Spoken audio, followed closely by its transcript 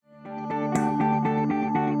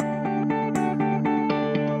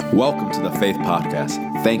Welcome to the Faith Podcast.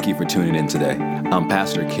 Thank you for tuning in today. I'm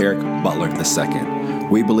Pastor Kerrick Butler II.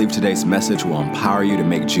 We believe today's message will empower you to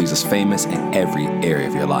make Jesus famous in every area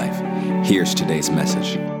of your life. Here's today's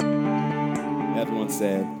message. Everyone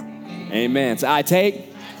said, amen. So I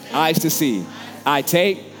take eyes to see. I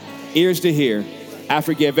take ears to hear. I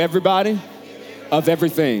forgive everybody of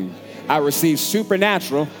everything. I receive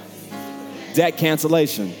supernatural debt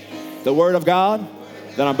cancellation. The word of God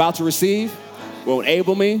that I'm about to receive will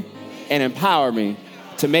enable me and empower me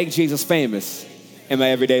to make Jesus famous in my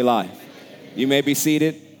everyday life. You may be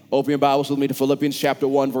seated. Open your Bibles with me to Philippians chapter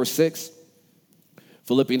 1, verse 6.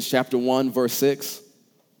 Philippians chapter 1, verse 6.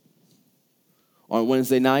 On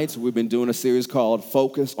Wednesday nights, we've been doing a series called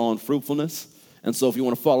Focus on Fruitfulness. And so if you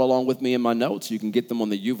want to follow along with me in my notes, you can get them on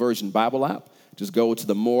the YouVersion Bible app. Just go to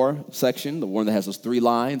the More section, the one that has those 3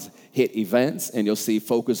 lines, hit Events, and you'll see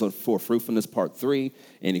Focus on for Fruitfulness Part 3.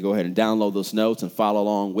 And you go ahead and download those notes and follow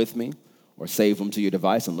along with me, or save them to your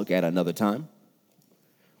device and look at it another time.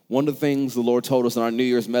 One of the things the Lord told us in our New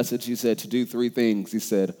Year's message, he said to do 3 things. He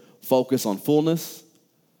said, focus on fullness,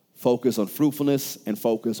 focus on fruitfulness, and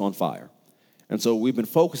focus on fire. And so we've been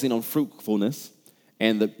focusing on fruitfulness,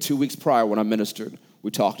 and the 2 weeks prior when I ministered, we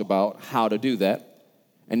talked about how to do that.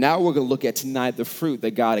 And now we're going to look at tonight the fruit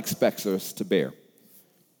that God expects us to bear.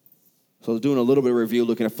 So doing a little bit of review,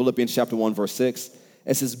 looking at Philippians chapter 1, verse 6.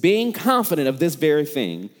 It says, being confident of this very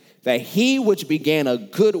thing, that he which began a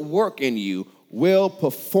good work in you will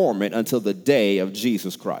perform it until the day of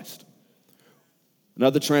Jesus Christ.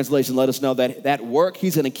 Another translation let us know that that work,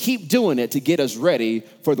 he's going to keep doing it to get us ready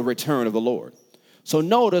for the return of the Lord. So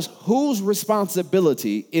notice, whose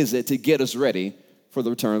responsibility is it to get us ready for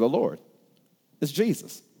the return of the Lord? It's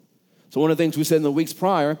Jesus. So one of the things we said in the weeks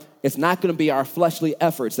prior, it's not going to be our fleshly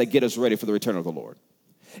efforts that get us ready for the return of the Lord.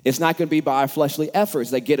 It's not going to be by our fleshly efforts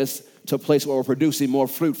that get us to a place where we're producing more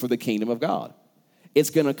fruit for the kingdom of God. It's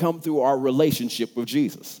going to come through our relationship with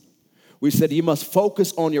Jesus. We said you must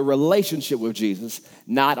focus on your relationship with Jesus,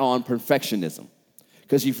 not on perfectionism.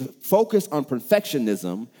 Because if you focus on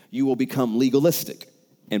perfectionism, you will become legalistic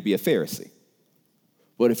and be a Pharisee.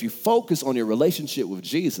 But if you focus on your relationship with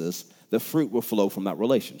Jesus, the fruit will flow from that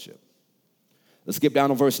relationship. Let's skip down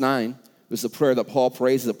to verse 9. This is a prayer that Paul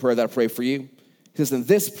prays. It's a prayer that I pray for you. He says, and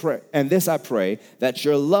this I pray, that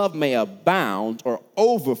your love may abound or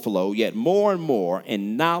overflow yet more and more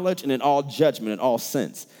in knowledge and in all judgment and all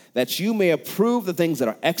sense, that you may approve the things that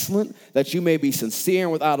are excellent, that you may be sincere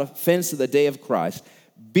and without offense to the day of Christ,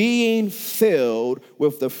 being filled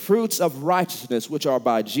with the fruits of righteousness which are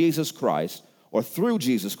by Jesus Christ, or through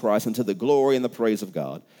Jesus Christ, unto the glory and the praise of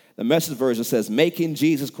God. The Message version says, making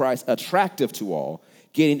Jesus Christ attractive to all,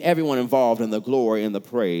 getting everyone involved in the glory and the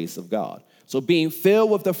praise of God. So being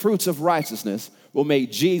filled with the fruits of righteousness will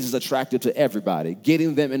make Jesus attractive to everybody,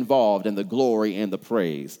 getting them involved in the glory and the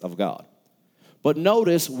praise of God. But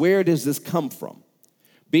notice, where does this come from?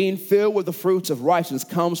 Being filled with the fruits of righteousness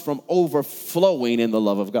comes from overflowing in the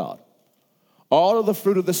love of God. All of the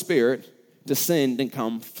fruit of the Spirit descend and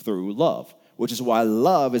come through love, which is why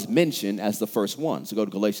love is mentioned as the first one. So go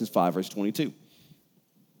to Galatians 5, verse 22.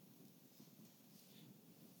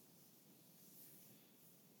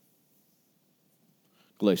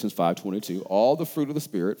 Galatians 5:22. All the fruit of the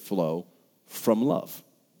Spirit flow from love,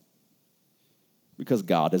 because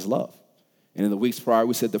God is love. And in the weeks prior,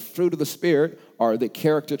 we said the fruit of the Spirit are the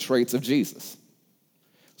character traits of Jesus.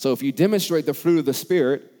 So if you demonstrate the fruit of the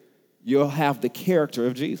Spirit, you'll have the character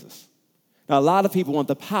of Jesus. Now, a lot of people want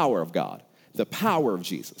the power of God, the power of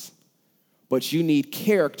Jesus, but you need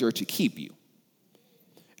character to keep you.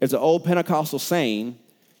 It's an old Pentecostal saying,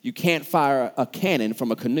 you can't fire a cannon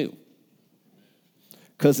from a canoe,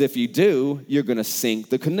 because if you do, you're going to sink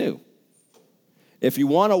the canoe. If you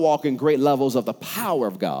want to walk in great levels of the power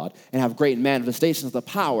of God and have great manifestations of the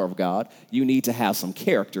power of God, you need to have some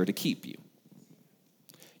character to keep you.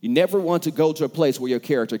 You never want to go to a place where your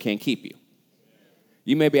character can't keep you.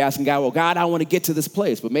 You may be asking God, well, God, I want to get to this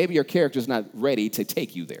place, but maybe your character is not ready to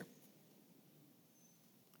take you there.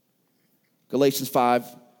 Galatians 5,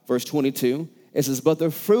 verse 22, it says, but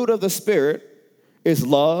the fruit of the Spirit is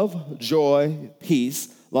love, joy,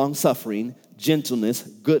 peace, long-suffering, gentleness,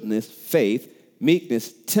 goodness, faith,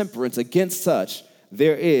 meekness, temperance. Against such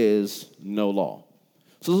there is no law.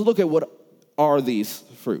 So let's look at what are these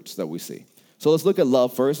fruits that we see. So let's look at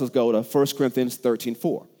love first. Let's go to 1 Corinthians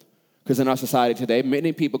 13:4. Because in our society today,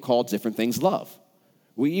 many people call different things love.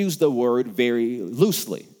 We use the word very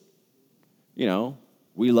loosely. You know,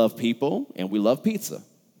 we love people and we love pizza.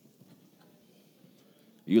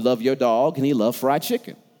 You love your dog and he loves fried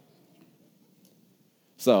chicken.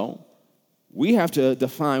 So we have to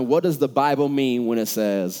define what does the Bible mean when it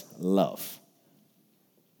says love.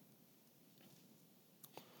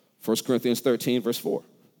 1 Corinthians 13, verse 4.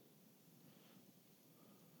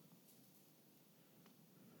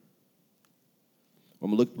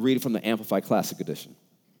 I'm going to read it from the Amplified Classic Edition.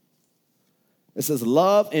 It says,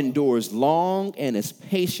 love endures long and is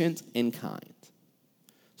patient and kind.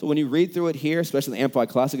 So when you read through it here, especially the Amplified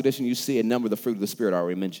Classic Edition, you see a number of the fruit of the Spirit I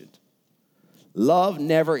already mentioned. Love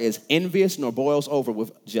never is envious nor boils over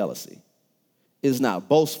with jealousy. It is not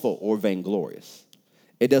boastful or vainglorious.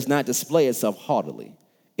 It does not display itself haughtily.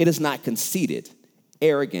 It is not conceited,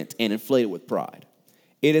 arrogant, and inflated with pride.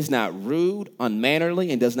 It is not rude, unmannerly,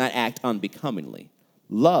 and does not act unbecomingly.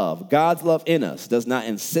 Love, God's love in us, does not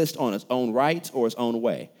insist on its own rights or its own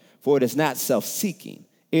way, for it is not self-seeking.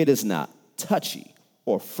 It is not touchy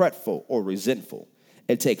or fretful or resentful.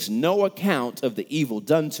 It takes no account of the evil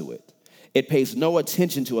done to it. It pays no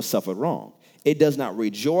attention to a suffered wrong. It does not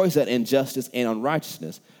rejoice at injustice and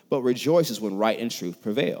unrighteousness, but rejoices when right and truth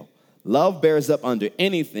prevail. Love bears up under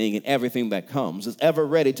anything and everything that comes, is ever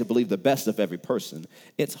ready to believe the best of every person.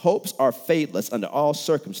 Its hopes are fadeless under all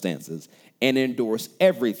circumstances, and endures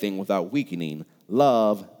everything without weakening.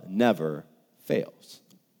 Love never fails.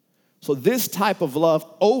 So this type of love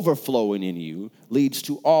overflowing in you leads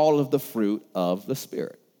to all of the fruit of the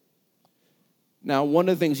Spirit. Now, one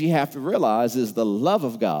of the things you have to realize is the love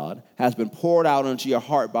of God has been poured out into your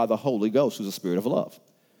heart by the Holy Ghost, who's the Spirit of love.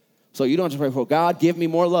 So you don't have to pray for, God, give me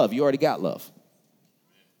more love. You already got love.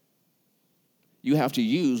 You have to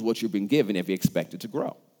use what you've been given if you expect it to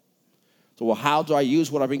grow. So, well, how do I use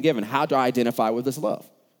what I've been given? How do I identify with this love?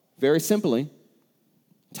 Very simply,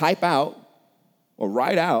 type out or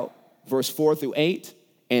write out verse 4 through 8,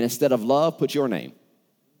 and instead of love, put your name.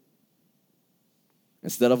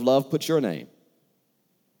 Instead of love, put your name.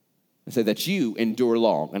 And say that you endure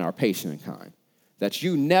long and are patient and kind. That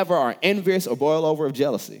you never are envious or boil over of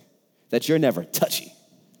jealousy. That you're never touchy.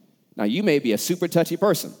 Now, you may be a super touchy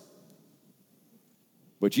person,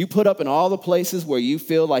 but you put up in all the places where you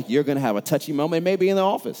feel like you're going to have a touchy moment, maybe in the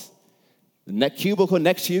office. The cubicle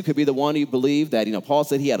next to you could be the one you believe that, Paul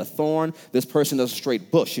said he had a thorn. This person is a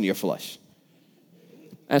straight bush in your flesh.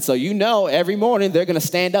 And so every morning they're going to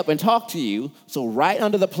stand up and talk to you. So right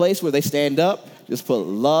under the place where they stand up, just put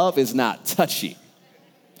love is not touchy.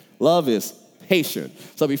 Love is patient.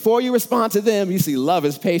 So before you respond to them, you see love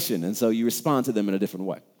is patient. And so you respond to them in a different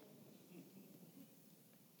way.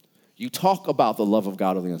 You talk about the love of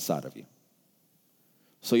God on the inside of you.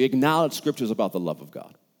 So you acknowledge scriptures about the love of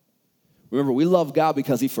God. Remember, we love God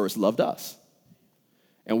because he first loved us.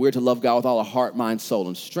 And we're to love God with all our heart, mind, soul,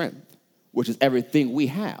 and strength, which is everything we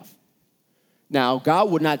have. Now, God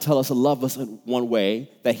would not tell us to love us in one way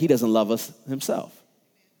that he doesn't love us himself.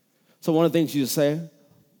 So one of the things you just say,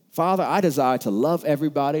 Father, I desire to love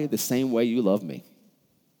everybody the same way you love me.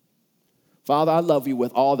 Father, I love you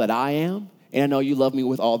with all that I am, and I know you love me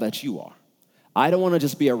with all that you are. I don't want to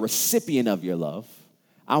just be a recipient of your love.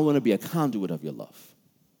 I want to be a conduit of your love.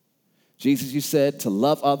 Jesus, you said to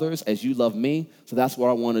love others as you love me, so that's what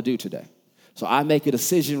I want to do today. So I make a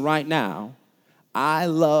decision right now. I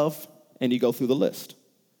love, and you go through the list.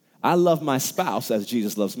 I love my spouse as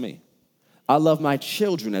Jesus loves me. I love my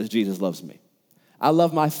children as Jesus loves me. I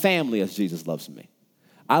love my family as Jesus loves me.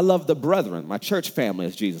 I love the brethren, my church family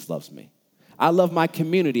as Jesus loves me. I love my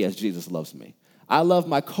community as Jesus loves me. I love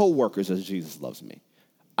my coworkers as Jesus loves me.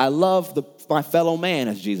 I love my fellow man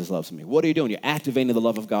as Jesus loves me. What are you doing? You're activating the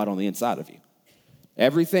love of God on the inside of you.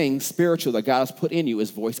 Everything spiritual that God has put in you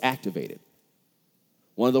is voice activated.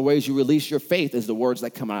 One of the ways you release your faith is the words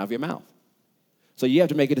that come out of your mouth. So you have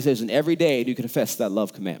to make a decision every day to confess that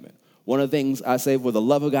love commandment. One of the things I say, where the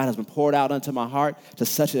love of God has been poured out onto my heart to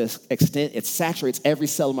such an extent, it saturates every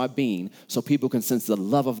cell of my being so people can sense the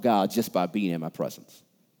love of God just by being in my presence.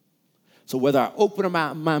 So whether I open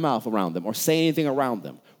my mouth around them or say anything around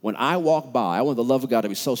them, when I walk by, I want the love of God to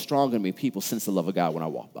be so strong in me, people sense the love of God when I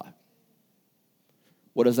walk by.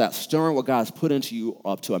 What is that? Stirring what God has put into you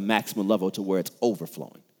up to a maximum level to where it's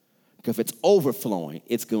overflowing. Because if it's overflowing,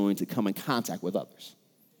 it's going to come in contact with others.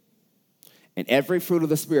 And every fruit of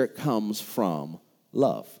the Spirit comes from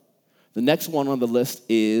love. The next one on the list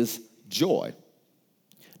is joy.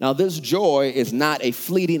 Now, this joy is not a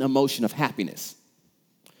fleeting emotion of happiness.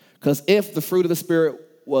 Because if the fruit of the Spirit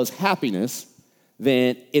was happiness,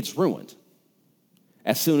 then it's ruined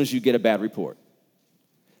as soon as you get a bad report.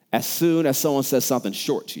 As soon as someone says something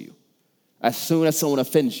short to you. As soon as someone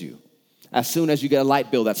offends you. As soon as you get a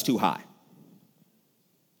light bill that's too high.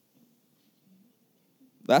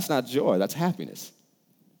 That's not joy, that's happiness.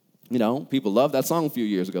 People loved that song a few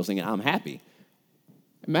years ago singing, I'm happy.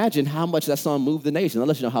 Imagine how much that song moved the nation. I'll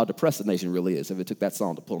let you know how depressed the nation really is if it took that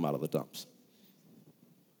song to pull them out of the dumps.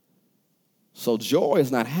 So joy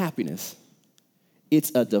is not happiness.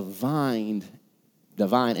 It's a divine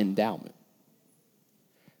endowment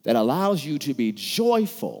that allows you to be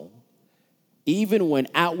joyful even when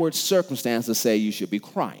outward circumstances say you should be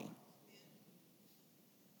crying.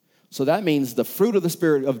 So that means the fruit of the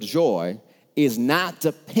Spirit of joy is not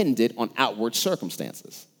dependent on outward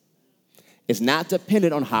circumstances. It's not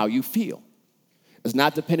dependent on how you feel. It's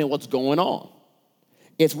not dependent on what's going on.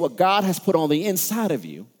 It's what God has put on the inside of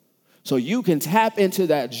you so you can tap into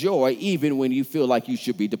that joy even when you feel like you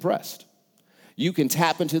should be depressed. You can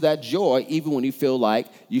tap into that joy even when you feel like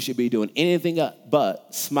you should be doing anything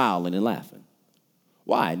but smiling and laughing.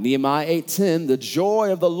 Why? Nehemiah 8:10, the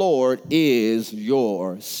joy of the Lord is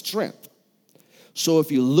your strength. So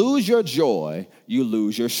if you lose your joy, you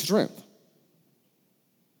lose your strength.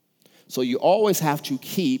 So you always have to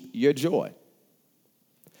keep your joy.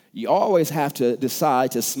 You always have to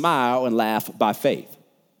decide to smile and laugh by faith.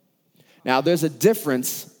 Now, there's a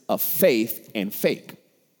difference of faith and fake.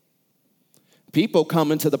 People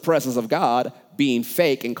come into the presence of God being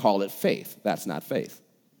fake and call it faith. That's not faith.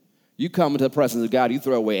 You come into the presence of God, you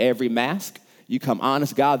throw away every mask. You come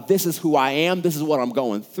honest, God, this is who I am. This is what I'm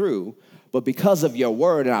going through. But because of your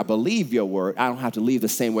word, and I believe your word, I don't have to leave the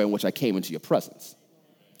same way in which I came into your presence.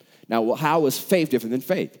 Now, how is faith different than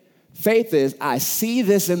faith? Faith is, I see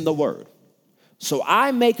this in the word. So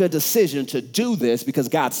I make a decision to do this because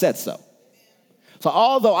God said so. So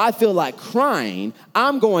although I feel like crying,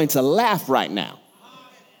 I'm going to laugh right now.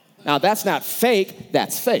 Now, that's not fake,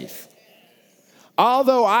 that's faith.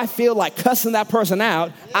 Although I feel like cussing that person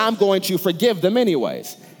out, I'm going to forgive them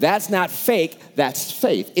anyways. That's not fake, that's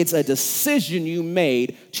faith. It's a decision you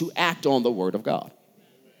made to act on the word of God.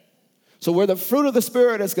 So where the fruit of the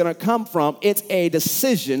Spirit is going to come from, it's a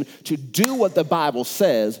decision to do what the Bible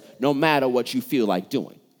says no matter what you feel like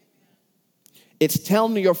doing. It's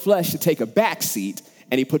telling your flesh to take a back seat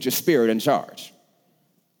and he put your spirit in charge.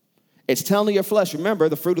 It's telling your flesh, remember,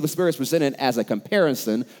 the fruit of the Spirit is presented as a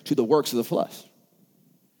comparison to the works of the flesh.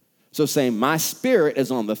 So saying, my spirit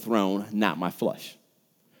is on the throne, not my flesh.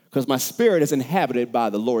 Because my spirit is inhabited by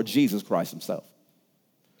the Lord Jesus Christ himself.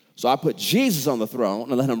 So I put Jesus on the throne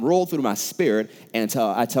and let him roll through my spirit until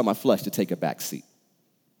I tell my flesh to take a back seat.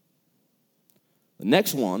 The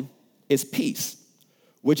next one is peace,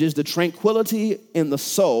 which is the tranquility in the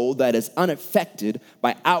soul that is unaffected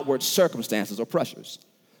by outward circumstances or pressures.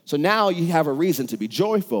 So now you have a reason to be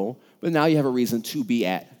joyful, but now you have a reason to be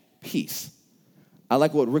at peace. I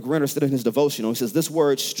like what Rick Renner said in his devotional. He says, this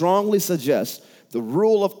word strongly suggests the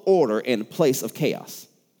rule of order in place of chaos.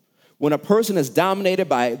 When a person is dominated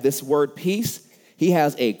by this word peace, he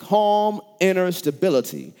has a calm inner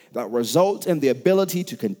stability that results in the ability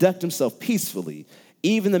to conduct himself peacefully,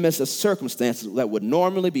 even in the midst of circumstances that would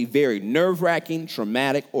normally be very nerve-wracking,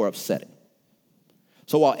 traumatic, or upsetting.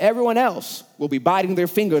 So while everyone else will be biting their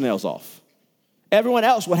fingernails off, everyone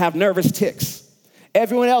else will have nervous tics,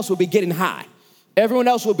 everyone else will be getting high, everyone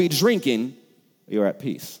else will be drinking, you're at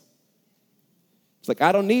peace. It's like,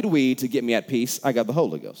 I don't need weed to get me at peace. I got the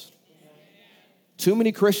Holy Ghost. Too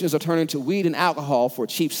many Christians are turning to weed and alcohol for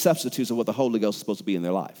cheap substitutes of what the Holy Ghost is supposed to be in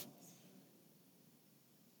their life.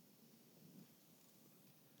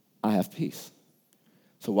 I have peace.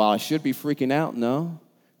 So while I should be freaking out, no,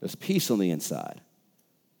 there's peace on the inside.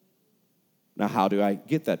 Now, how do I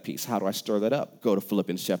get that peace? How do I stir that up? Go to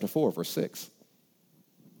Philippians chapter 4, verse 6.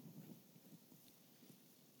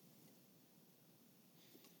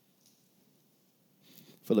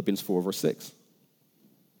 Philippians 4, verse 6.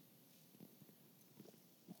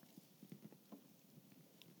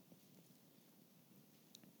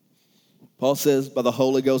 Paul says, by the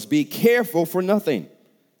Holy Ghost, be careful for nothing.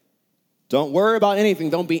 Don't worry about anything.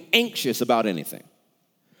 Don't be anxious about anything.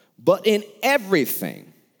 But in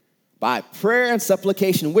everything, by prayer and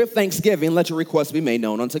supplication with thanksgiving, let your requests be made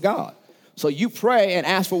known unto God. So you pray and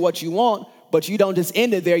ask for what you want, but you don't just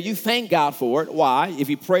end it there. You thank God for it. Why? If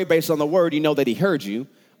you pray based on the word, you know that he heard you.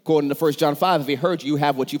 According to 1 John 5, if he heard you, you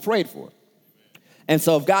have what you prayed for. And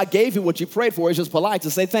so if God gave you what you prayed for, it's just polite to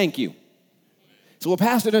say thank you. So, well,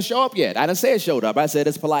 pastor didn't show up yet. I didn't say it showed up. I said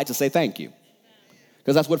it's polite to say thank you.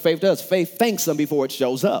 Because that's what faith does. Faith thanks him before it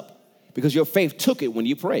shows up. Because your faith took it when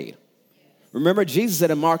you prayed. Remember, Jesus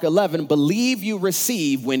said in Mark 11, believe you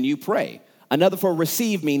receive when you pray. Another for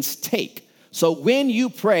receive means take. So when you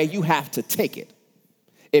pray, you have to take it.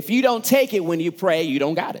 If you don't take it when you pray, you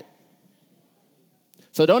don't got it.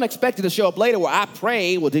 So don't expect it to show up later where I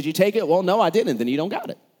prayed. Well, did you take it? Well, no, I didn't. Then you don't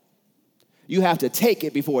got it. You have to take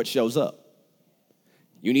it before it shows up.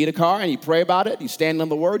 You need a car and you pray about it, you stand on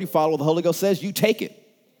the word, you follow what the Holy Ghost says, you take it.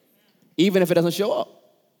 Even if it doesn't show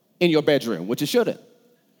up in your bedroom, which it shouldn't.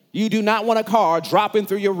 You do not want a car dropping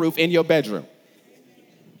through your roof in your bedroom.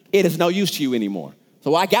 It is no use to you anymore.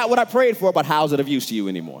 So I got what I prayed for, but how is it of use to you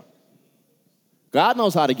anymore? God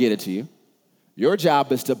knows how to get it to you. Your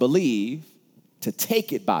job is to believe, to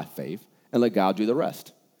take it by faith, and let God do the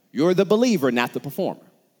rest. You're the believer, not the performer.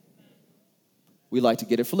 We like to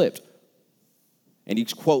get it flipped. And he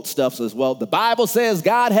quotes stuff says, well, the Bible says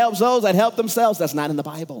God helps those that help themselves. That's not in the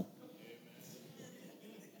Bible.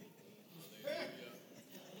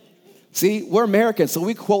 See, we're Americans, so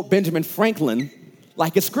we quote Benjamin Franklin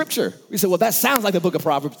like it's scripture. We say, well, that sounds like the book of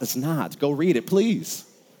Proverbs. It's not. Go read it, please.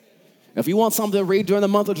 If you want something to read during the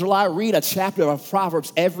month of July, read a chapter of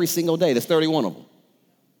Proverbs every single day. There's 31 of them.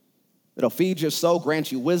 It'll feed your soul,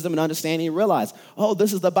 grant you wisdom and understanding, and realize, oh,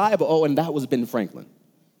 this is the Bible. Oh, and that was Ben Franklin.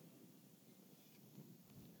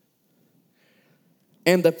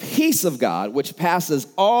 And the peace of God, which passes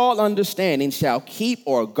all understanding, shall keep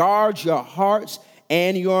or guard your hearts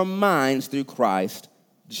and your minds through Christ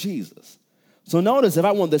Jesus. So notice, if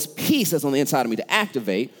I want this peace that's on the inside of me to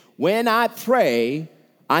activate, when I pray,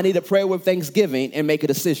 I need to pray with thanksgiving and make a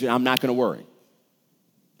decision. I'm not going to worry.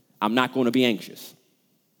 I'm not going to be anxious.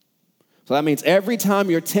 So that means every time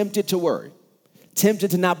you're tempted to worry,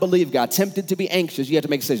 tempted to not believe God, tempted to be anxious, you have to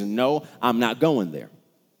make a decision. No, I'm not going there.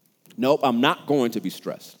 Nope, I'm not going to be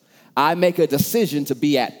stressed. I make a decision to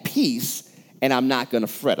be at peace, and I'm not going to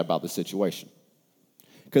fret about the situation.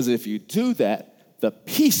 Because if you do that, the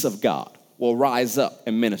peace of God will rise up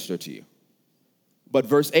and minister to you. But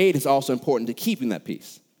verse 8 is also important to keeping that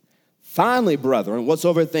peace. Finally, brethren,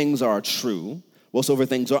 whatsoever things are true, whatsoever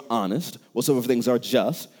things are honest, whatsoever things are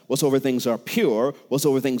just, whatsoever things are pure,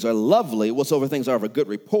 whatsoever things are lovely, whatsoever things are of a good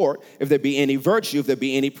report, if there be any virtue, if there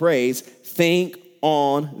be any praise, think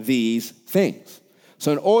on these things.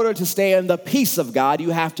 So in order to stay in the peace of God,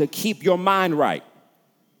 you have to keep your mind right.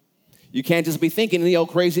 You can't just be thinking the old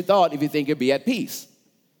crazy thought if you think you'll be at peace.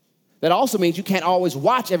 That also means you can't always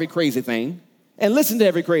watch every crazy thing and listen to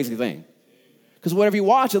every crazy thing. Because whatever you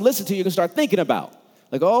watch and listen to, you can start thinking about.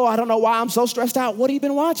 Like, oh, I don't know why I'm so stressed out. What have you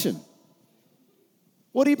been watching?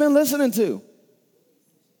 What have you been listening to?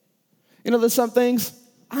 You know, there's some things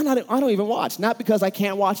I don't even watch. Not because I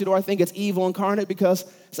can't watch it or I think it's evil incarnate, because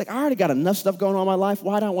it's like I already got enough stuff going on in my life.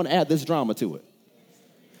 Why do I want to add this drama to it?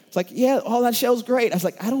 It's like, yeah, all that show's great. I was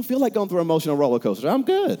like, I don't feel like going through an emotional roller coaster. I'm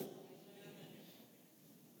good.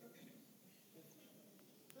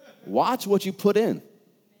 Watch what you put in.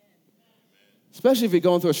 Especially if you're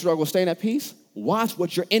going through a struggle staying at peace, watch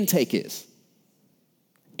what your intake is.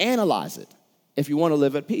 Analyze it if you want to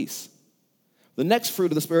live at peace. The next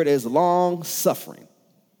fruit of the Spirit is long suffering.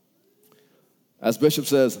 As Bishop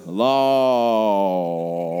says, long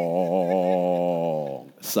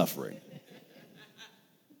suffering.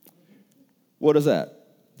 What is that?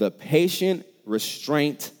 The patient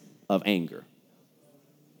restraint of anger.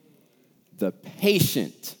 The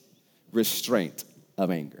patient restraint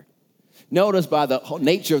of anger. Notice by the whole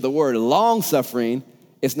nature of the word long suffering,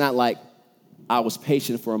 it's not like I was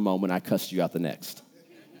patient for a moment, I cussed you out the next.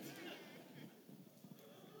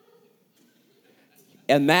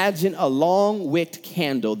 Imagine a long-wicked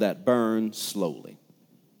candle that burns slowly.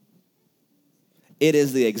 It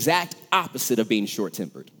is the exact opposite of being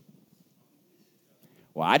short-tempered.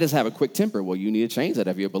 Well, I just have a quick temper. Well, you need to change that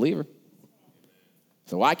if you're a believer.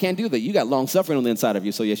 So I can't do that. You got long suffering on the inside of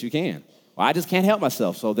you, so yes, you can. Well, I just can't help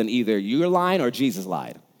myself. So then either you're lying or Jesus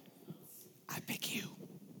lied. I pick you.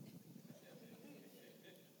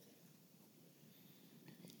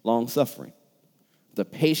 Long suffering. The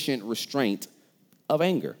patient restraint of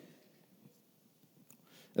anger.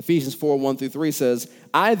 Ephesians 4:1-3 says,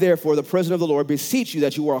 I therefore, the prisoner of the Lord, beseech you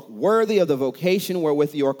that you walk worthy of the vocation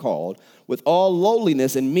wherewith you are called, with all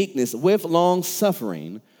lowliness and meekness, with long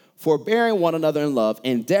suffering, forbearing one another in love,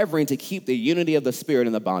 endeavoring to keep the unity of the Spirit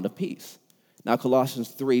in the bond of peace. Now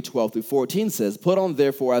Colossians 3:12-14 says, put on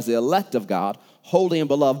therefore as the elect of God, holy and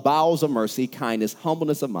beloved, bowels of mercy, kindness,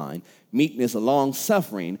 humbleness of mind, meekness, long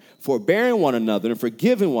suffering, forbearing one another and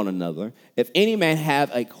forgiving one another, if any man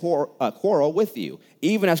have a quarrel with you,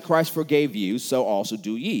 even as Christ forgave you, so also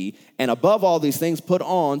do ye. And above all these things, put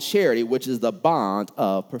on charity, which is the bond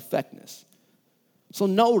of perfectness. So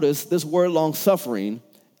notice this word long suffering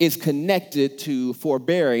is connected to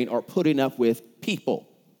forbearing or putting up with people.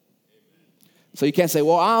 So you can't say,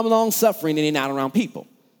 well, I'm long suffering and you're not around people.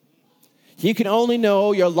 You can only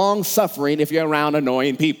know you're long suffering if you're around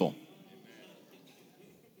annoying people.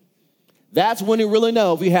 That's when you really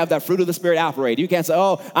know if you have that fruit of the Spirit operating. You can't say,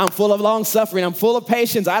 oh, I'm full of long suffering. I'm full of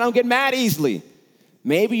patience. I don't get mad easily.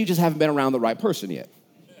 Maybe you just haven't been around the right person yet.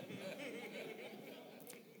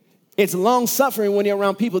 It's long-suffering when you're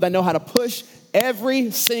around people that know how to push every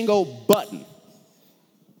single button.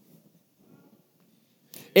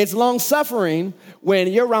 It's long-suffering when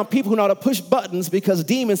you're around people who know how to push buttons because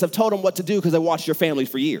demons have told them what to do because they watched your family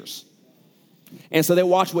for years. And so they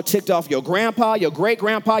watch what ticked off your grandpa, your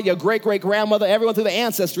great-grandpa, your great-great-grandmother, everyone through the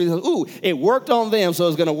ancestry. Ooh, it worked on them, so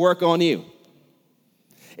it's going to work on you.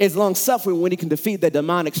 It's long-suffering when you can defeat that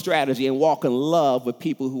demonic strategy and walk in love with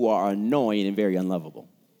people who are annoying and very unlovable.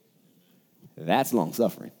 That's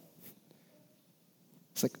long-suffering.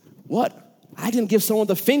 It's like, what? I didn't give someone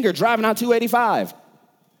the finger driving out 285.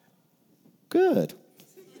 Good.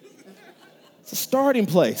 It's a starting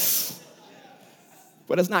place.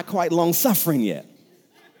 But it's not quite long-suffering yet.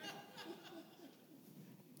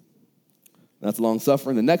 That's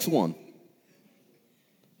long-suffering. The next one,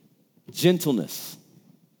 gentleness.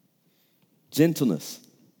 Gentleness.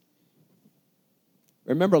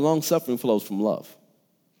 Remember, long-suffering flows from love.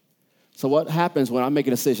 So what happens when I make a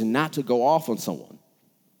decision not to go off on someone?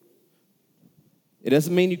 It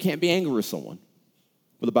doesn't mean you can't be angry with someone.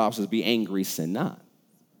 But the Bible says, be angry, sin not.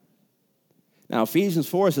 Now, Ephesians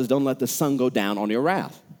 4 says, don't let the sun go down on your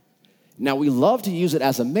wrath. Now, we love to use it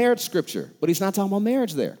as a marriage scripture, but he's not talking about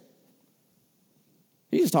marriage there.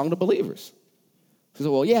 He's talking to believers. He says,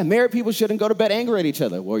 well, yeah, married people shouldn't go to bed angry at each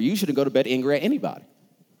other. Well, you shouldn't go to bed angry at anybody.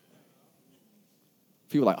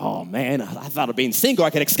 People are like, oh, man, I thought of being single, I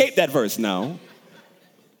could escape that verse. No.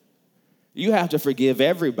 You have to forgive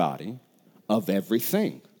everybody of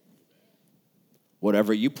everything.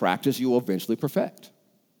 Whatever you practice, you will eventually perfect.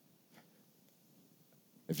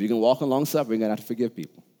 If you can walk in long-suffering, you're going to have to forgive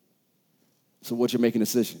people. So what you're making a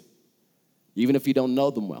decision, even if you don't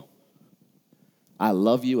know them well, I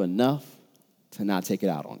love you enough to not take it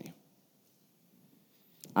out on you.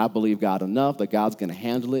 I believe God enough that God's going to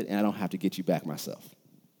handle it, and I don't have to get you back myself.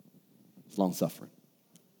 It's long-suffering.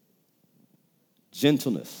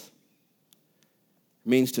 Gentleness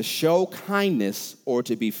means to show kindness or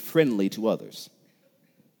to be friendly to others.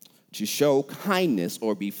 To show kindness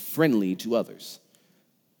or be friendly to others.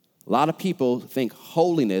 A lot of people think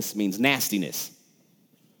holiness means nastiness.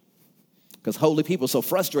 Because holy people are so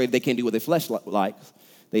frustrated they can't do what their flesh likes.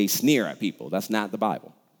 They sneer at people. That's not the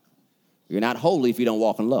Bible. You're not holy if you don't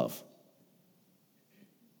walk in love.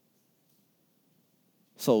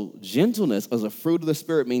 So gentleness as a fruit of the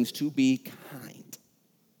Spirit means to be kind.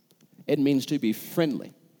 It means to be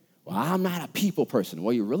friendly. Well, I'm not a people person.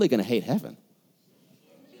 Well, you're really going to hate heaven.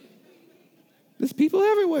 There's people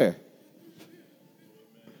everywhere.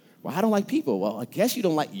 Well, I don't like people. Well, I guess you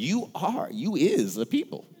don't like, you is a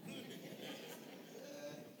people.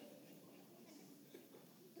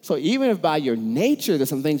 So even if by your nature there's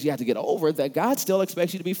some things you have to get over, that God still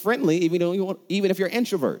expects you to be friendly even if you're an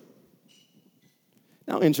introvert.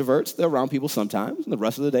 Now, introverts, they're around people sometimes, and the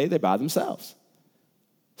rest of the day they're by themselves.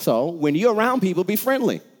 So when you're around people, be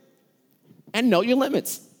friendly and know your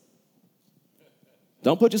limits.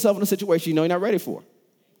 Don't put yourself in a situation you know you're not ready for.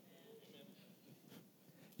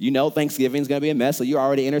 You know Thanksgiving is going to be a mess, so you're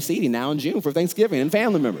already interceding now in June for Thanksgiving and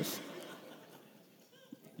family members.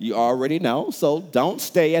 You already know, so don't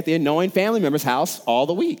stay at the annoying family member's house all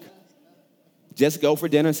the week. Just go for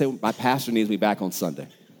dinner and say, my pastor needs me back on Sunday.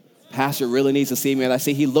 Pastor really needs to see me, and I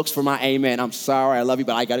see he looks for my amen. I'm sorry, I love you,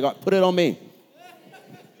 but I got to go. Put it on me.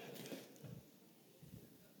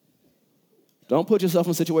 Don't put yourself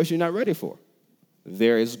in a situation you're not ready for.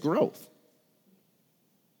 There is growth.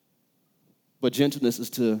 But gentleness is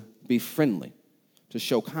to be friendly, to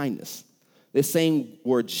show kindness. This same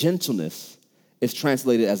word gentleness is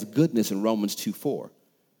translated as goodness in Romans 2:4,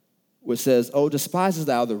 which says, oh, despises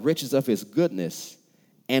thou the riches of his goodness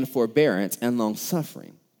and forbearance and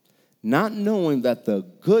long-suffering, not knowing that the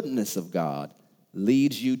goodness of God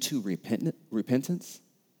leads you to repentance?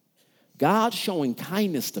 God showing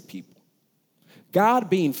kindness to people, God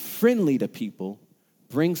being friendly to people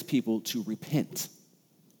brings people to repent.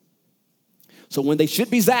 So when they should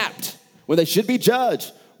be zapped, when they should be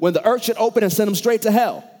judged, when the earth should open and send them straight to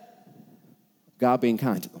hell, God being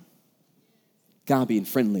kind to them, God being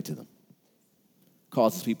friendly to them,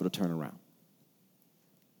 causes people to turn around.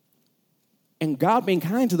 And God being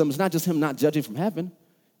kind to them is not just him not judging from heaven.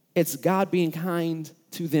 It's God being kind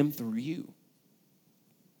to them through you.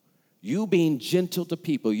 You being gentle to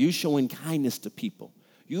people, you showing kindness to people,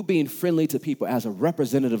 you being friendly to people as a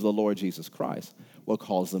representative of the Lord Jesus Christ will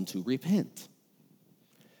cause them to repent.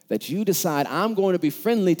 That you decide, I'm going to be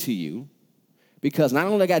friendly to you because not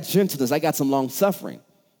only I got gentleness, I got some long suffering.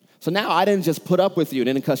 So now I didn't just put up with you and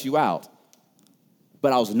didn't cuss you out,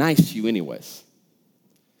 but I was nice to you anyways.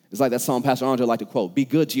 It's like that song Pastor Andre liked to quote, be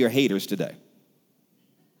good to your haters today.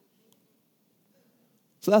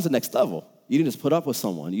 So that's the next level. You didn't just put up with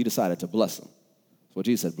someone, you decided to bless them. That's what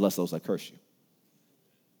Jesus said, bless those that curse you.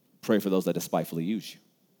 Pray for those that despitefully use you.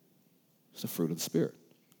 It's the fruit of the Spirit.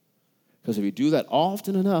 Because if you do that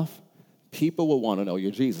often enough, people will want to know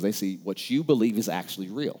you're Jesus. They see what you believe is actually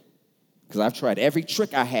real. Because I've tried every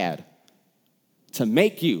trick I had to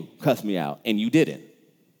make you cuss me out, and you didn't.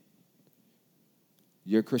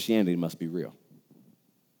 Your Christianity must be real.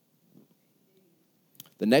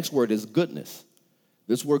 The next word is goodness.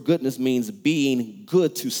 This word goodness means being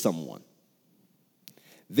good to someone.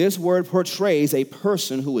 This word portrays a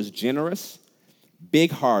person who is generous,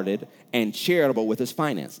 big-hearted, and charitable with his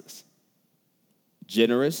finances.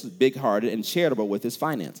 Generous, big-hearted, and charitable with his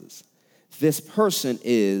finances. This person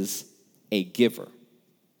is a giver.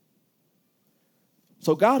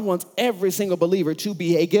 So God wants every single believer to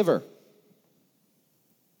be a giver.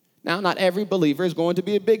 Now, not every believer is going to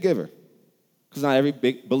be a big giver, because not every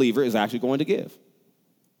big believer is actually going to give,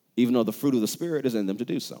 even though the fruit of the Spirit is in them to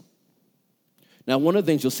do so. Now, one of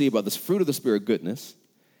the things you'll see about this fruit of the Spirit, goodness,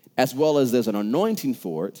 as well as there's an anointing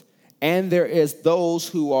for it, and there is those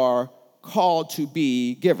who are called to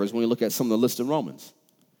be givers when you look at some of the list in Romans.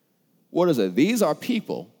 What is it? These are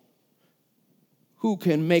people who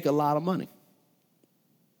can make a lot of money,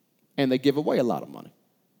 and they give away a lot of money.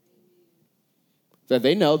 That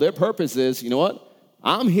they know their purpose is, you know what?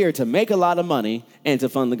 I'm here to make a lot of money and to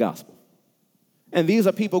fund the gospel. And these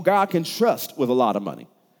are people God can trust with a lot of money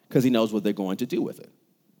because he knows what they're going to do with it.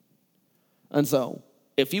 And so,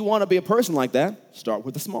 if you want to be a person like that, start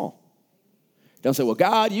with the small. Don't say, well,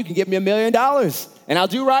 God, you can give me $1 million and I'll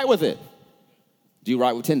do right with it. Do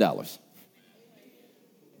right with $10.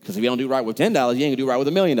 Because if you don't do right with $10, you ain't going to do right with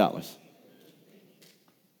 $1 million.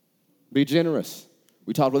 Be generous.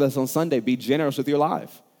 We talked about this on Sunday. Be generous with your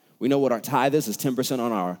life. We know what our tithe is 10%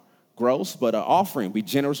 on our gross, but our offering, be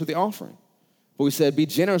generous with the offering. But we said be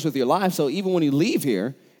generous with your life, so even when you leave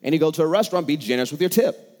here and you go to a restaurant, be generous with your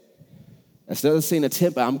tip. Instead of seeing a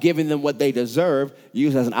tip, I'm giving them what they deserve,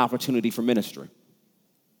 use it as an opportunity for ministry.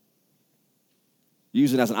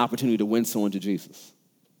 Use it as an opportunity to win someone to Jesus.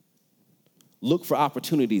 Look for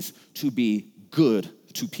opportunities to be good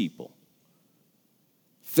to people.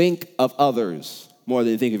 Think of others more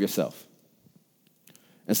than you think of yourself.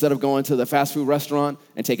 Instead of going to the fast food restaurant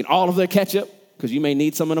and taking all of their ketchup, because you may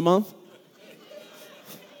need some in a month,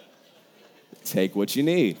 take what you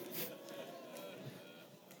need.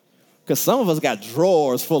 Because some of us got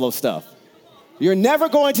drawers full of stuff. You're never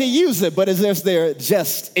going to use it, but it's just there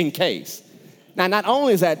just in case. Now, not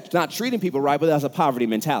only is that not treating people right, but that's a poverty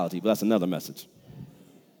mentality, but that's another message.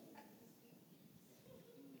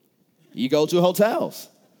 You go to hotels.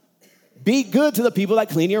 Be good to the people that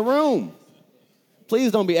clean your room.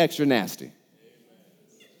 Please don't be extra nasty.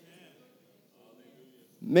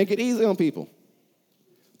 Make it easy on people.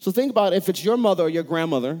 So think about if it's your mother or your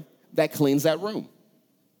grandmother that cleans that room.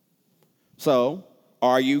 So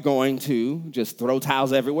are you going to just throw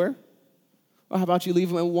towels everywhere? Or how about you leave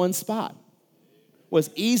them in one spot? Well, it's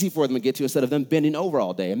easy for them to get to instead of them bending over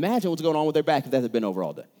all day. Imagine what's going on with their back if they had been over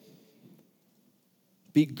all day.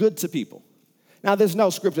 Be good to people. Now, there's no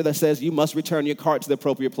scripture that says you must return your cart to the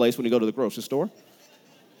appropriate place when you go to the grocery store.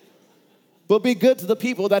 But be good to the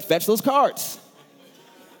people that fetch those carts.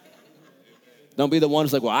 Don't be the one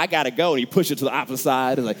who's like, well, I got to go, and you push it to the opposite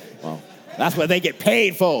side. And like, well, that's what they get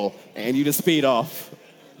paid for, and you just speed off.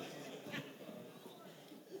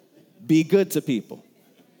 Be good to people.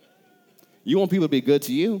 You want people to be good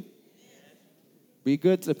to you? Be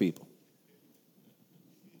good to people.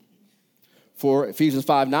 For Ephesians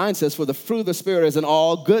 5:9 says, for the fruit of the Spirit is in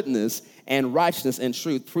all goodness and righteousness and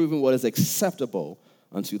truth, proving what is acceptable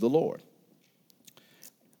unto the Lord.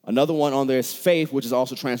 Another one on there is faith, which is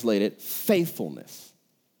also translated faithfulness.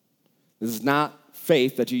 This is not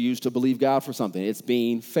faith that you use to believe God for something. It's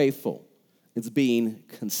being faithful. It's being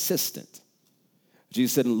consistent.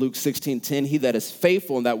 Jesus said in Luke 16:10, he that is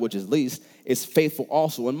faithful in that which is least is faithful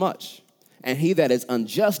also in much. And he that is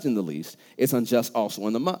unjust in the least is unjust also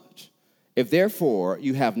in the much. If therefore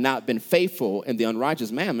you have not been faithful in the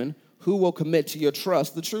unrighteous mammon, who will commit to your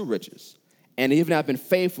trust the true riches? And if you have not been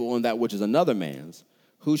faithful in that which is another man's,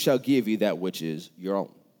 who shall give you that which is your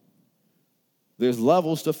own? There's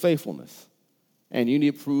levels to faithfulness, and you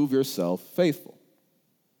need to prove yourself faithful.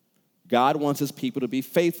 God wants his people to be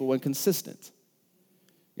faithful and consistent.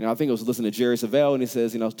 You know, I think I was listening to Jerry Savelle, and he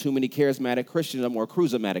says, too many charismatic Christians are more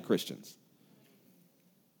cruisomatic Christians.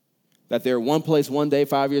 That they're one place one day,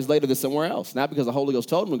 5 years later, they're somewhere else. Not because the Holy Ghost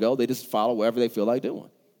told them to go, they just follow wherever they feel like doing.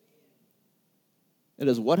 It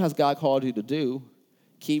is, what has God called you to do?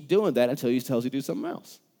 Keep doing that until he tells you to do something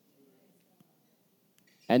else.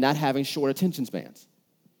 And not having short attention spans.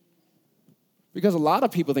 Because a lot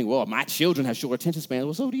of people think, well, my children have short attention spans.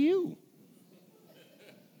 Well, so do you.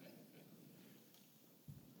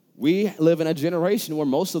 We live in a generation where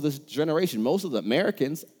most of the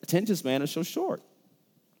Americans' attention span is so short.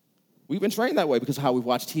 We've been trained that way because of how we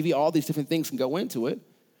watch TV. All these different things can go into it.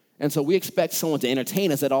 And so we expect someone to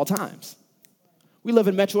entertain us at all times. We live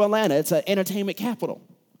in Metro Atlanta. It's an entertainment capital.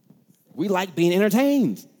 We like being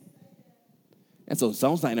entertained. And so if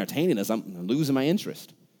someone's not entertaining us, I'm losing my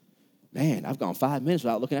interest. Man, I've gone 5 minutes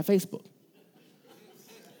without looking at Facebook.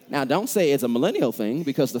 Now, don't say it's a millennial thing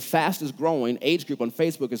because the fastest growing age group on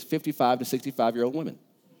Facebook is 55 to 65-year-old women.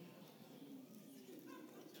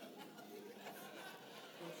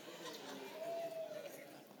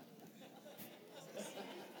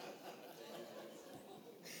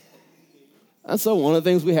 And so one of the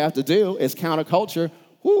things we have to do is counterculture.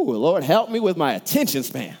 Ooh, Lord, help me with my attention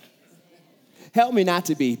span. Help me not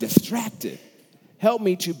to be distracted. Help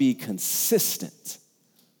me to be consistent,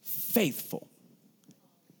 faithful,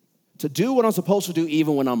 to do what I'm supposed to do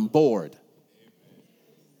even when I'm bored,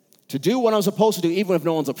 to do what I'm supposed to do even if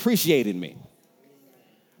no one's appreciating me,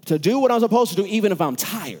 to do what I'm supposed to do even if I'm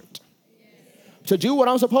tired, to do what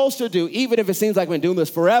I'm supposed to do even if it seems like I've been doing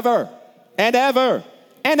this forever and ever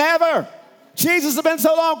and ever. Jesus has been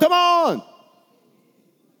so long, come on.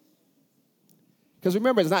 Because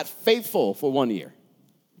remember, it's not faithful for 1 year.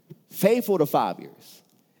 Faithful to 5 years.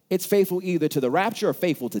 It's faithful either to the rapture or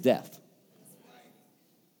faithful to death.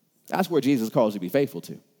 That's where Jesus calls you to be faithful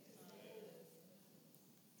to.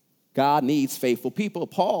 God needs faithful people.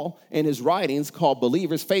 Paul, in his writings, called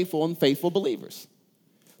believers faithful and faithful believers.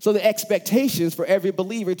 So the expectation is for every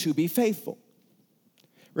believer to be faithful.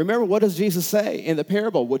 Remember, what does Jesus say in the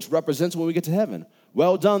parable, which represents when we get to heaven?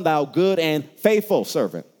 Well done, thou good and faithful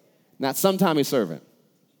servant. Not sometimey servant.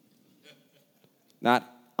 Not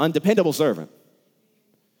undependable servant.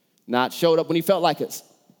 Not showed up when you felt like it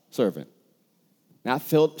servant. Not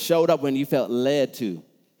showed up when you felt led to.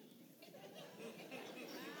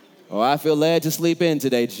 Oh, I feel led to sleep in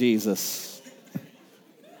today, Jesus.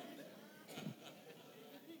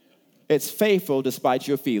 It's faithful despite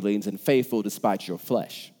your feelings and faithful despite your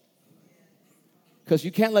flesh. Because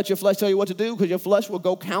you can't let your flesh tell you what to do because your flesh will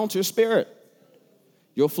go counter spirit.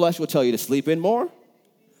 Your flesh will tell you to sleep in more.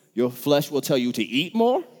 Your flesh will tell you to eat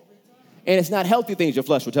more. And it's not healthy things your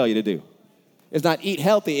flesh will tell you to do. It's not eat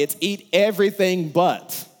healthy, it's eat everything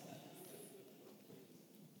but.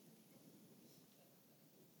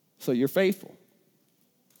 So you're faithful.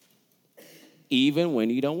 Even when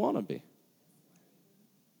you don't want to be.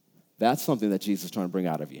 That's something that Jesus is trying to bring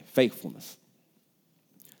out of you, faithfulness.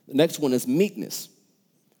 The next one is meekness,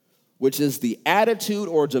 which is the attitude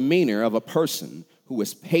or demeanor of a person who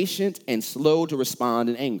is patient and slow to respond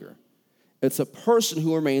in anger. It's a person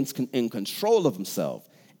who remains in control of himself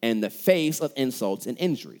in the face of insults and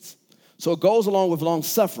injuries. So it goes along with long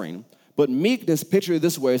suffering, but meekness, picture it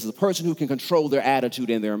this way, is a person who can control their attitude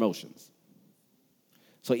and their emotions.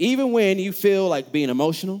 So even when you feel like being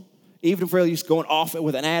emotional, even if you're going off it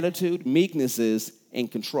with an attitude, meekness is in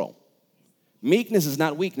control. Meekness is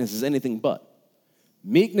not weakness, it's anything but.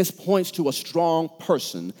 Meekness points to a strong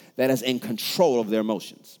person that is in control of their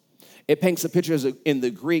emotions. It paints a picture in the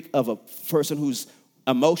Greek of a person whose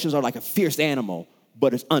emotions are like a fierce animal,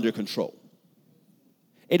 but is under control.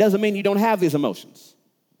 It doesn't mean you don't have these emotions.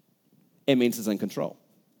 It means it's in control.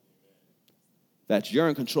 That you're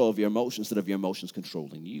in control of your emotions instead of your emotions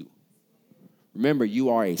controlling you. Remember, you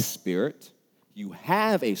are a spirit, you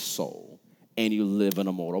have a soul, and you live in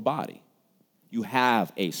a mortal body. You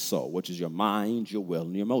have a soul, which is your mind, your will,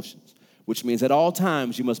 and your emotions, which means at all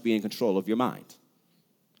times you must be in control of your mind.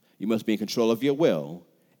 You must be in control of your will,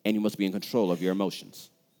 and you must be in control of your emotions.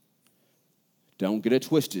 Don't get it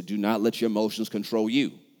twisted. Do not let your emotions control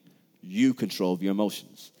you. You control your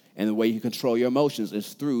emotions. And the way you control your emotions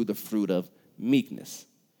is through the fruit of meekness.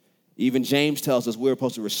 Even James tells us we're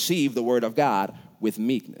supposed to receive the word of God with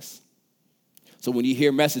meekness. So when you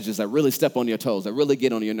hear messages that really step on your toes, that really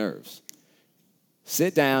get on your nerves,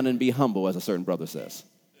 sit down and be humble, as a certain brother says.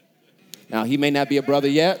 Now, he may not be a brother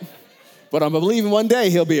yet, but I'm believing one day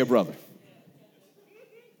he'll be a brother.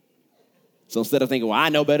 So instead of thinking, well, I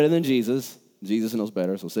know better than Jesus, Jesus knows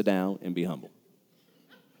better, so sit down and be humble.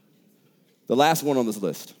 The last one on this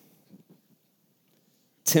list,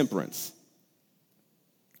 temperance,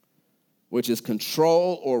 which is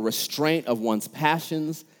control or restraint of one's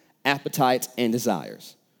passions, appetites, and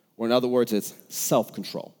desires. Or in other words, it's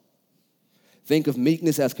self-control. Think of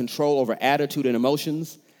meekness as control over attitude and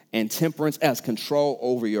emotions, and temperance as control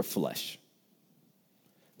over your flesh.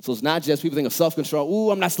 So it's not just people think of self-control.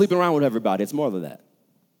 Ooh, I'm not sleeping around with everybody. It's more than that.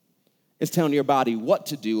 It's telling your body what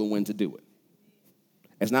to do and when to do it.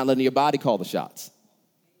 It's not letting your body call the shots.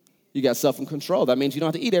 You got self-control. That means you don't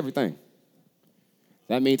have to eat everything.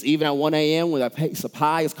 That means even at 1 a.m. when that piece of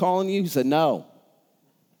pie is calling you, you said no.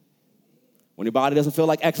 When your body doesn't feel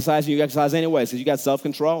like exercising, you exercise anyway, because you got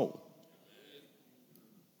self-control.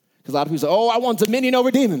 Because a lot of people say, oh, I want dominion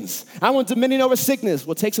over demons. I want dominion over sickness.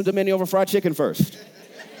 Well, take some dominion over fried chicken first.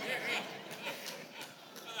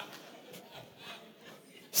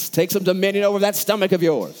 Take some dominion over that stomach of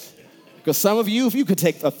yours. Because some of you, if you could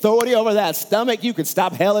take authority over that stomach, you could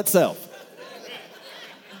stop hell itself.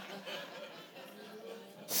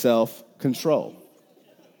 Self-control.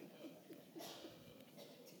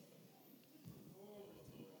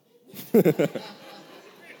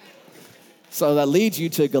 So that leads you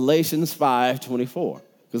to Galatians 5:24.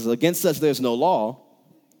 Because against such there's no law.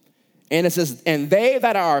 And it says, and they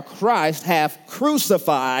that are Christ have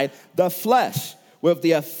crucified the flesh with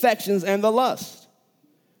the affections and the lust.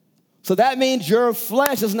 So that means your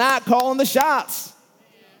flesh is not calling the shots.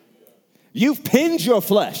 You've pinned your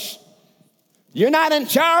flesh. You're not in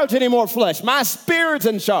charge anymore, flesh. My spirit's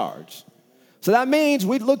in charge. So that means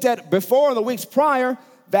we looked at before in the weeks prior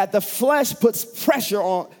that the flesh puts pressure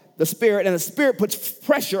on the spirit and the spirit puts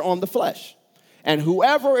pressure on the flesh. And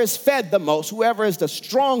whoever is fed the most, whoever is the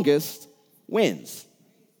strongest, wins.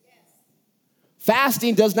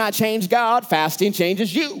 Fasting does not change God. Fasting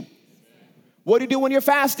changes you. What do you do when you're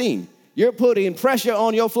fasting? You're putting pressure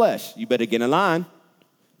on your flesh. You better get in line.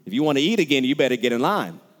 If you want to eat again, you better get in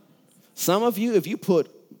line. Some of you, if you put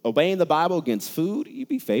obeying the Bible against food, you'd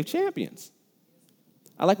be faith champions.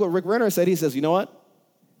 I like what Rick Renner said. He says, you know what?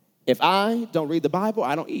 If I don't read the Bible,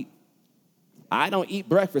 I don't eat. I don't eat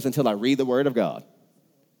breakfast until I read the Word of God.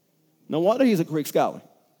 No wonder he's a Greek scholar.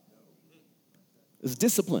 It's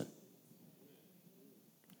discipline.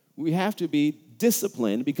 We have to be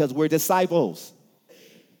disciplined because we're disciples.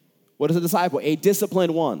 What is a disciple? A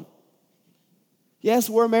disciplined one. Yes,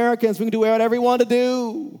 we're Americans. We can do whatever we want to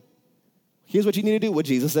do. Here's what you need to do, what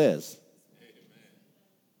Jesus says.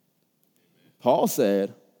 Paul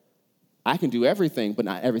said, I can do everything, but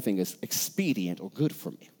not everything is expedient or good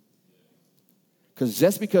for me. Because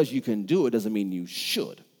just because you can do it doesn't mean you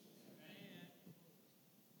should.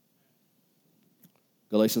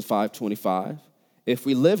 Galatians 5:25. If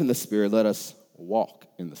we live in the Spirit, let us walk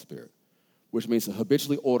in the Spirit, which means to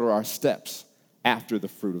habitually order our steps after the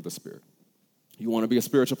fruit of the Spirit. You want to be a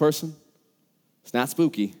spiritual person? It's not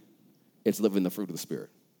spooky. It's living the fruit of the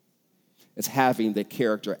Spirit. It's having the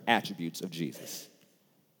character attributes of Jesus.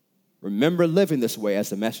 Remember, living this way,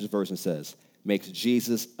 as the Message version says, makes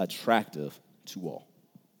Jesus attractive to all.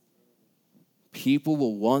 People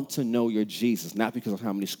will want to know your Jesus, not because of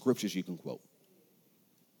how many scriptures you can quote.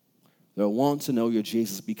 They'll want to know your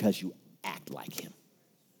Jesus because you act like him.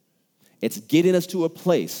 It's getting us to a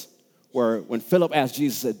place where when Philip asked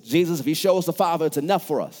Jesus, said, Jesus, if he shows the Father, it's enough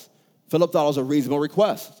for us. Philip thought it was a reasonable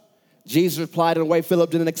request. Jesus replied in a way Philip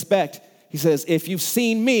didn't expect. He says, if you've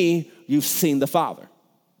seen me, you've seen the Father.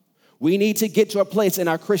 We need to get to a place in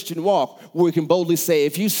our Christian walk where we can boldly say,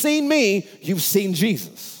 if you've seen me, you've seen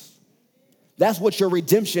Jesus. That's what your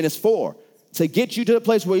redemption is for, to get you to the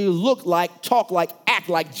place where you look like, talk like, act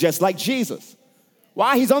like, just like Jesus.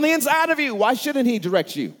 Why? He's on the inside of you. Why shouldn't he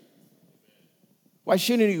direct you? Why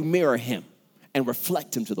shouldn't you mirror him and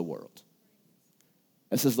reflect him to the world?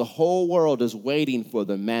 It says the whole world is waiting for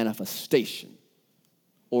the manifestation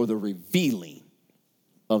or the revealing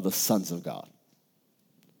of the sons of God.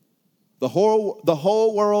 The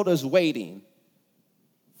whole world is waiting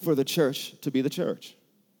for the church to be the church.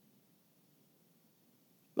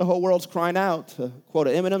 The whole world's crying out, to quote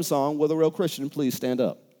an Eminem song, will a real Christian please stand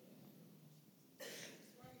up?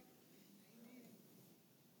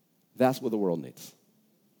 That's what the world needs.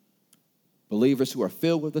 Believers who are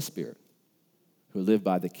filled with the Spirit, who live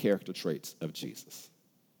by the character traits of Jesus.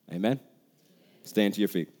 Amen? Stand to your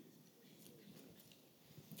feet.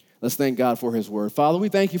 Let's thank God for his word. Father, we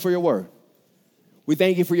thank you for your word. We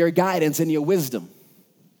thank you for your guidance and your wisdom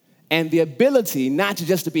and the ability not to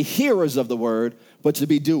just to be hearers of the word, but to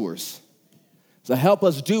be doers. So help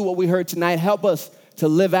us do what we heard tonight. Help us to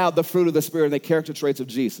live out the fruit of the Spirit and the character traits of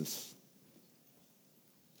Jesus.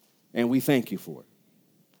 And we thank you for it.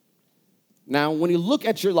 Now, when you look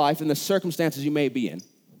at your life and the circumstances you may be in,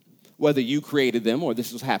 whether you created them or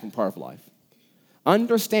this has happened part of life,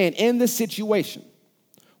 understand in this situation,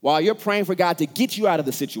 while you're praying for God to get you out of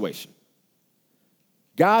the situation,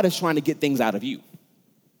 God is trying to get things out of you.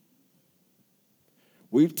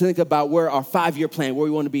 We think about where our 5-year plan, where we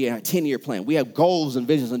want to be in our 10-year plan. We have goals and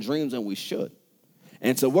visions and dreams, and we should.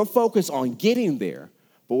 And so we're focused on getting there,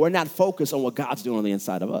 but we're not focused on what God's doing on the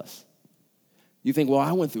inside of us. You think, well,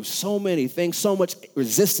 I went through so many things, so much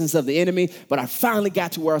resistance of the enemy, but I finally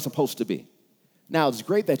got to where I'm supposed to be. Now, it's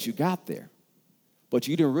great that you got there, but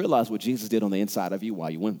you didn't realize what Jesus did on the inside of you while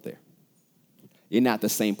you went there. You're not the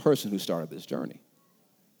same person who started this journey.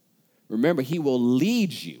 Remember, he will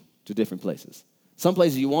lead you to different places. Some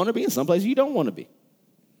places you want to be and some places you don't want to be.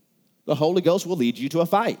 The Holy Ghost will lead you to a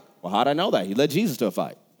fight. Well, how did I know that? He led Jesus to a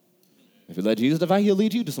fight. If he led Jesus to a fight, he'll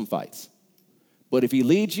lead you to some fights. But if he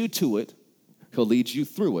leads you to it, he'll lead you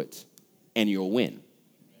through it, and you'll win.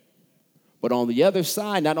 But on the other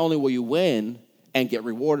side, not only will you win and get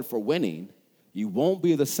rewarded for winning, you won't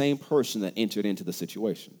be the same person that entered into the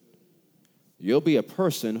situation. You'll be a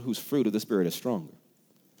person whose fruit of the Spirit is stronger.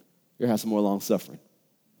 You'll have some more long-suffering,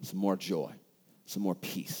 some more joy, some more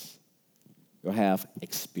peace. You'll have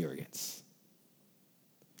experience.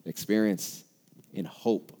 Experience in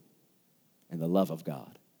hope and the love of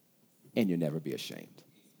God, and you'll never be ashamed.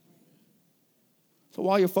 So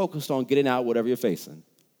while you're focused on getting out whatever you're facing,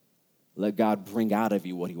 let God bring out of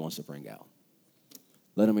you what he wants to bring out.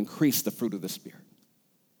 Let him increase the fruit of the Spirit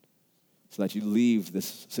so that you leave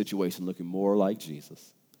this situation looking more like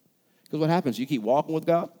Jesus. Because what happens, you keep walking with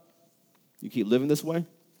God, you keep living this way,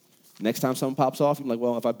 next time something pops off, you're like,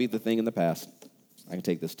 well, if I beat the thing in the past, I can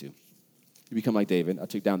take this too. You become like David. I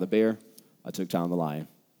took down the bear, I took down the lion.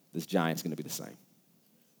 This giant's going to be the same.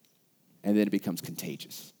 And then it becomes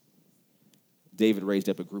contagious. David raised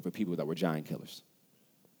up a group of people that were giant killers.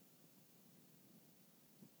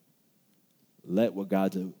 Let what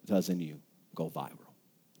God does in you go viral.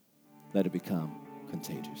 Let it become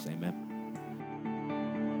contagious. Amen.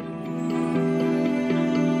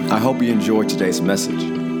 I hope you enjoyed today's message.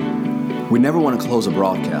 We never want to close a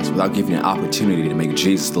broadcast without giving you an opportunity to make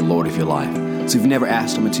Jesus the Lord of your life. So if you've never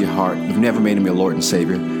asked him into your heart, you've never made him your Lord and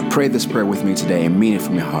Savior, pray this prayer with me today and mean it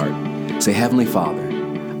from your heart. Say, Heavenly Father,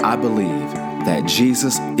 I believe that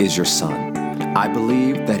Jesus is your Son. I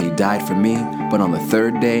believe that he died for me, but on the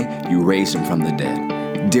third day, you raised him from the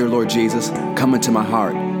dead. Dear Lord Jesus, come into my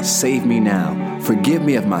heart. Save me now. Forgive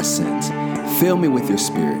me of my sins. Fill me with your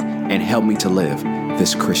Spirit and help me to live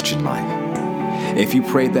this Christian life. If you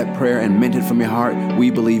prayed that prayer and meant it from your heart,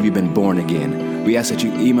 we believe you've been born again. We ask that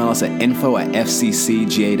you email us at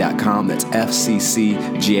info@fccga.com. That's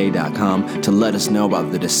fccga.com to let us know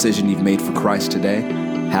about the decision you've made for Christ today.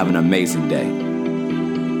 Have an amazing day.